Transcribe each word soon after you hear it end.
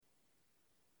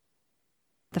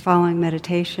The following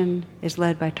meditation is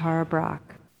led by Brach.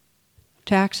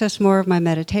 To access more of my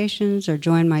meditations or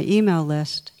join my email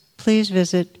list, please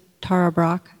visit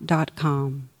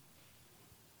tarabrach.com.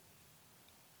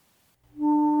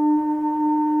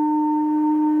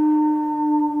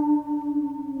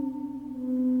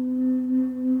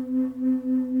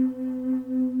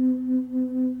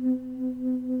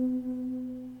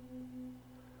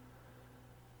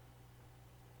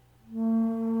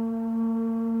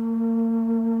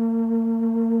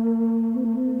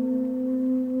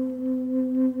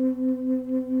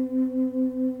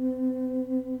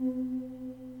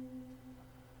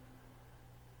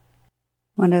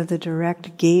 One of the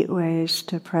direct gateways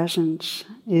to presence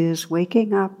is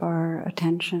waking up our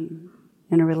attention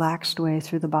in a relaxed way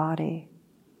through the body.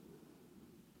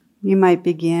 You might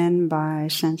begin by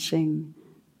sensing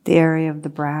the area of the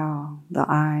brow, the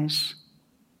eyes,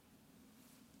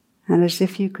 and as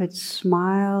if you could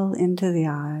smile into the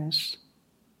eyes,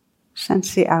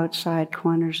 sense the outside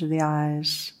corners of the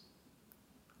eyes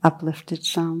uplifted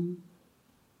some,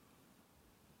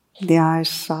 the eyes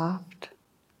soft,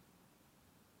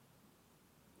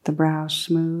 the brow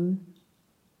smooth,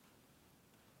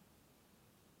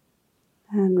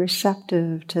 and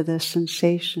receptive to the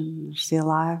sensations, the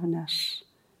aliveness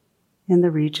in the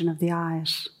region of the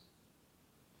eyes.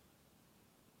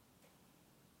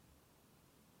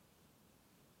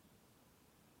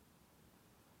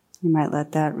 You might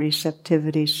let that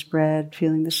receptivity spread,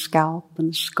 feeling the scalp and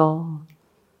the skull,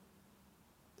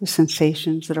 the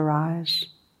sensations that arise.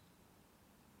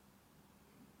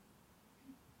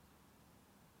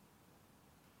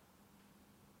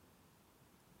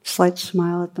 Slight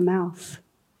smile at the mouth,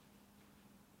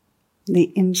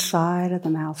 the inside of the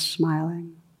mouth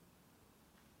smiling.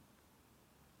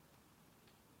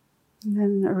 And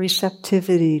then a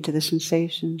receptivity to the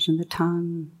sensations in the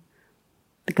tongue,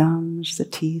 the gums, the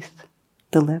teeth,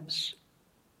 the lips.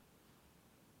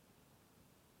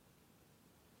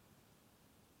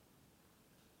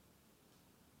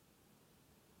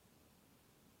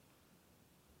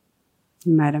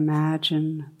 You might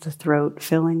imagine the throat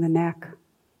filling the neck.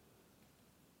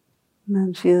 And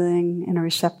then feeling in a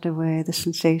receptive way the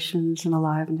sensations and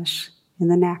aliveness in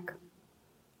the neck.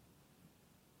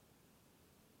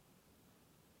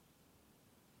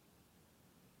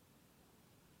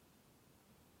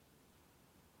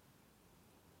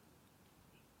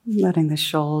 Letting the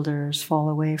shoulders fall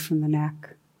away from the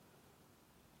neck.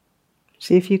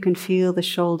 See if you can feel the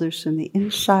shoulders from the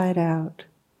inside out.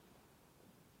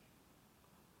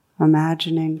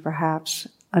 Imagining perhaps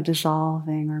a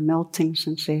dissolving or melting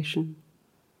sensation.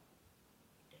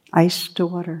 Ice to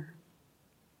water.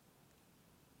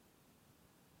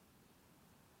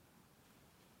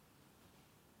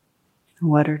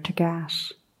 Water to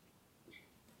gas.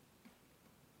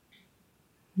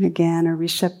 And again, a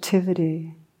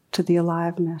receptivity to the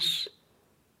aliveness,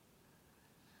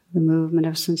 the movement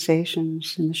of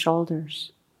sensations in the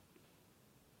shoulders.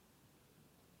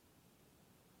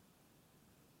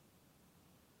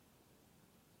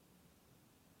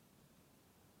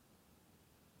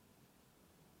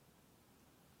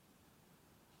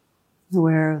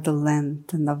 Aware of the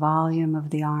length and the volume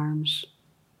of the arms.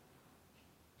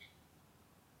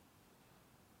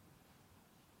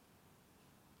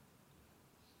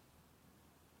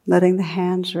 Letting the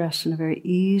hands rest in a very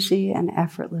easy and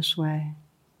effortless way.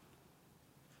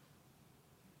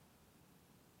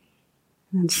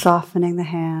 And softening the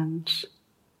hands,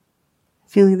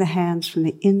 feeling the hands from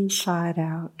the inside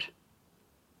out,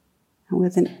 and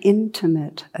with an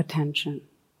intimate attention.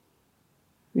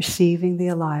 Receiving the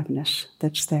aliveness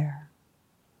that's there.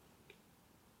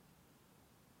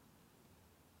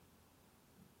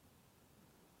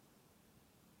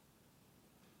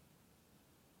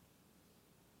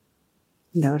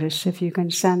 Notice if you can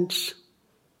sense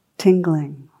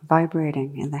tingling,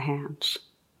 vibrating in the hands.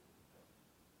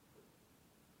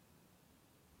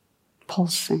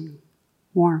 Pulsing,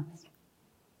 warmth.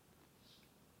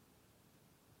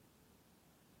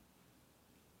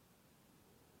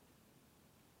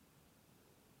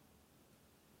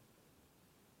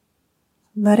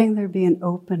 Letting there be an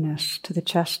openness to the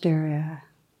chest area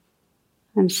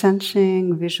and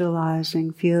sensing,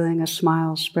 visualizing, feeling a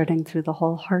smile spreading through the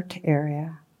whole heart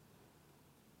area.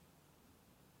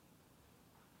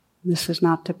 This is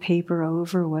not to paper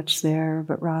over what's there,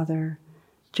 but rather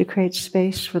to create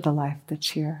space for the life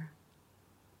that's here.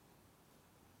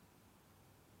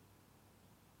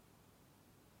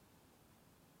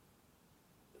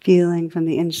 Feeling from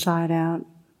the inside out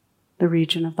the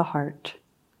region of the heart.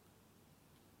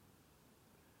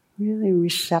 Really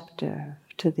receptive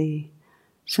to the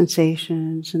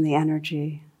sensations and the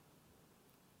energy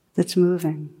that's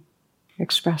moving,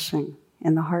 expressing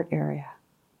in the heart area.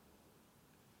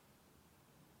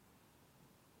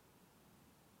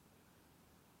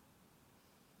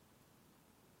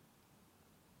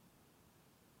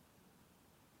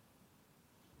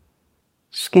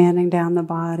 Scanning down the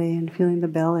body and feeling the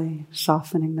belly,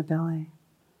 softening the belly.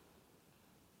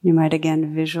 You might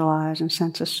again visualize and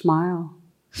sense a smile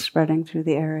spreading through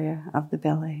the area of the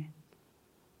belly.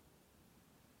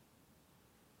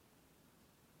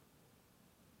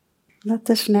 Let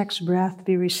this next breath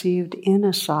be received in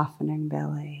a softening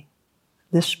belly.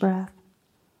 This breath.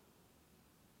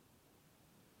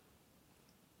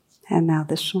 And now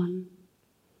this one.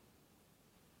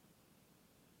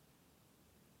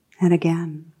 And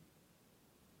again.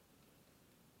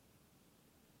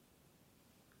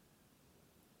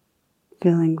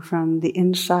 Feeling from the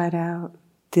inside out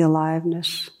the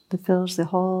aliveness that fills the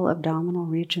whole abdominal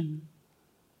region.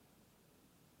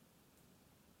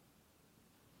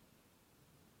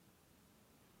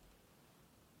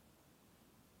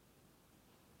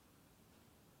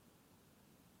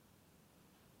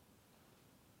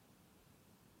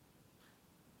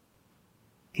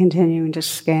 Continuing to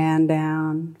scan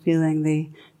down, feeling the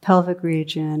pelvic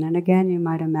region, and again you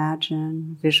might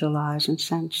imagine, visualize, and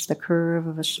sense the curve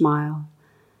of a smile.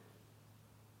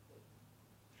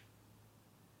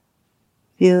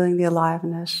 Feeling the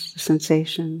aliveness, the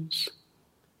sensations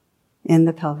in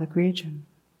the pelvic region.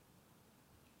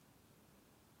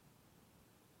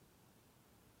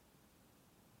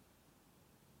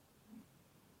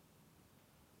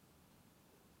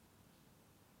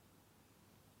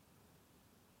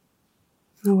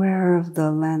 Aware of the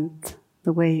length,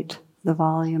 the weight, the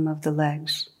volume of the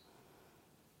legs.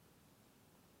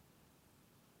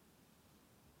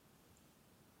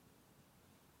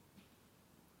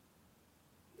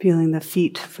 Feeling the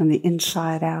feet from the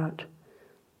inside out,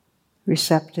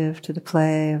 receptive to the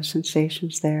play of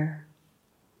sensations there.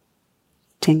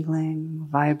 Tingling,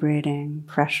 vibrating,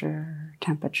 pressure,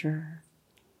 temperature.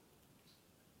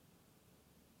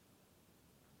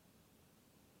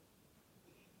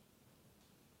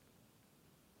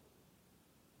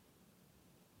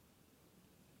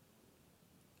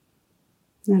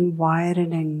 And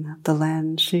widening the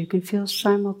lens so you can feel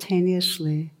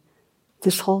simultaneously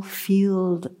this whole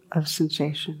field of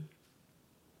sensation.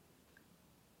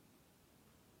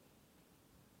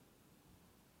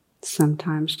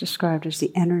 Sometimes described as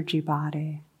the energy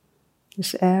body,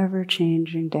 this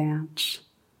ever-changing dance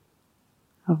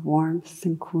of warmth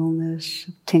and coolness,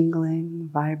 of tingling,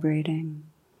 vibrating,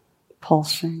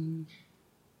 pulsing,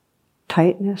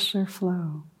 tightness or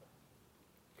flow.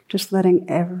 Just letting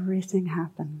everything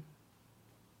happen.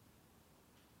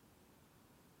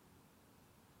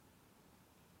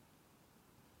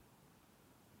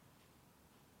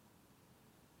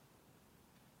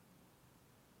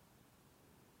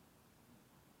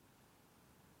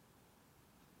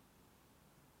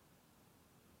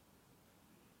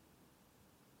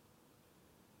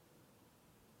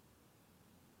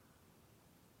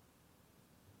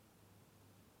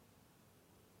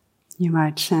 You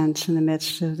might sense in the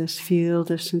midst of this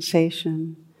field of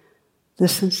sensation, the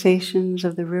sensations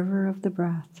of the river of the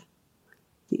breath,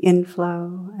 the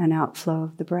inflow and outflow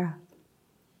of the breath.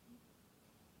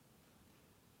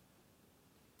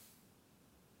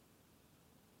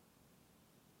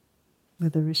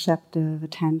 With a receptive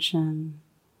attention,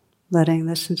 letting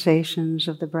the sensations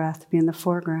of the breath be in the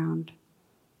foreground.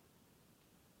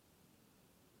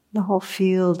 The whole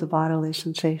field of bodily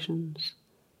sensations.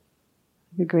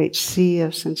 The great sea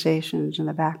of sensations in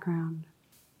the background.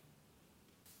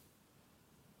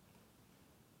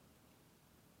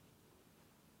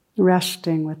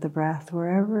 Resting with the breath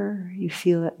wherever you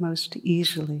feel it most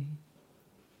easily,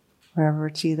 wherever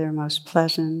it's either most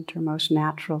pleasant or most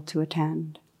natural to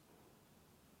attend.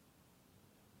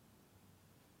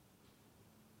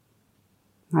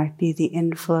 Might be the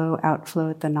inflow, outflow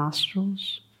at the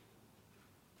nostrils,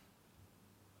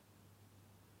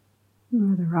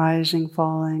 or the rising,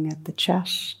 falling at the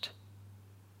chest.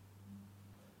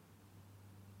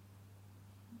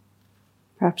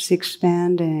 Perhaps the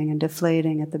expanding and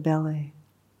deflating at the belly.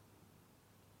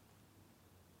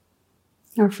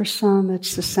 Or for some,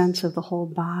 it's the sense of the whole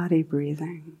body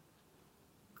breathing,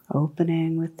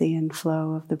 opening with the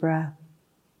inflow of the breath,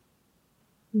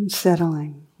 and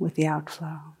settling with the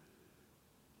outflow,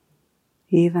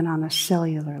 even on a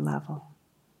cellular level.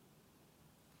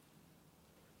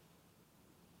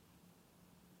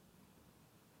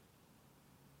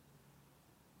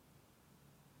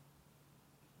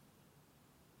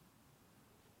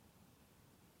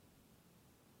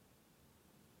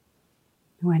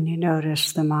 When you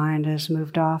notice the mind has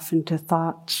moved off into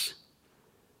thoughts,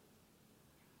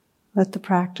 let the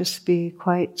practice be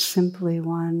quite simply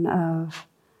one of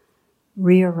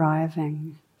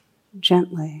re-arriving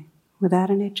gently, without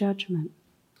any judgment.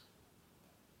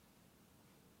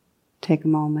 Take a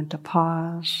moment to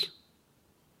pause,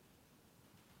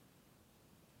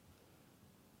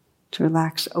 to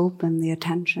relax open the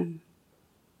attention,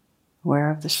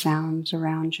 aware of the sounds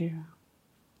around you.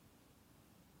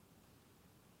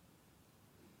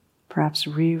 Perhaps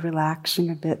re-relaxing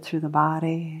a bit through the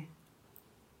body,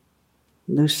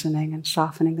 loosening and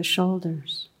softening the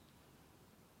shoulders.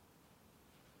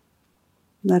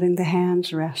 Letting the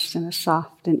hands rest in a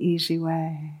soft and easy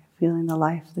way, feeling the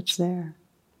life that's there.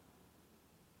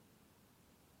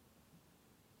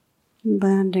 And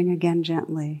landing again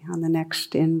gently on the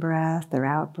next in-breath or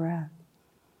out-breath.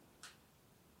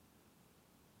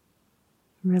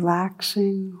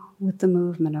 Relaxing with the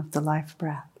movement of the life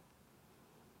breath.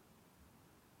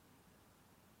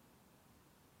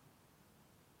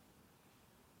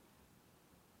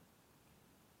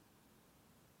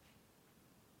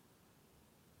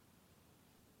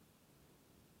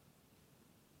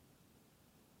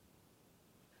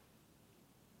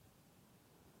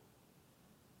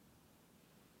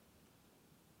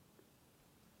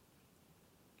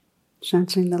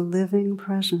 Sensing the living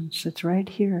presence that's right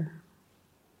here,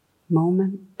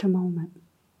 moment to moment.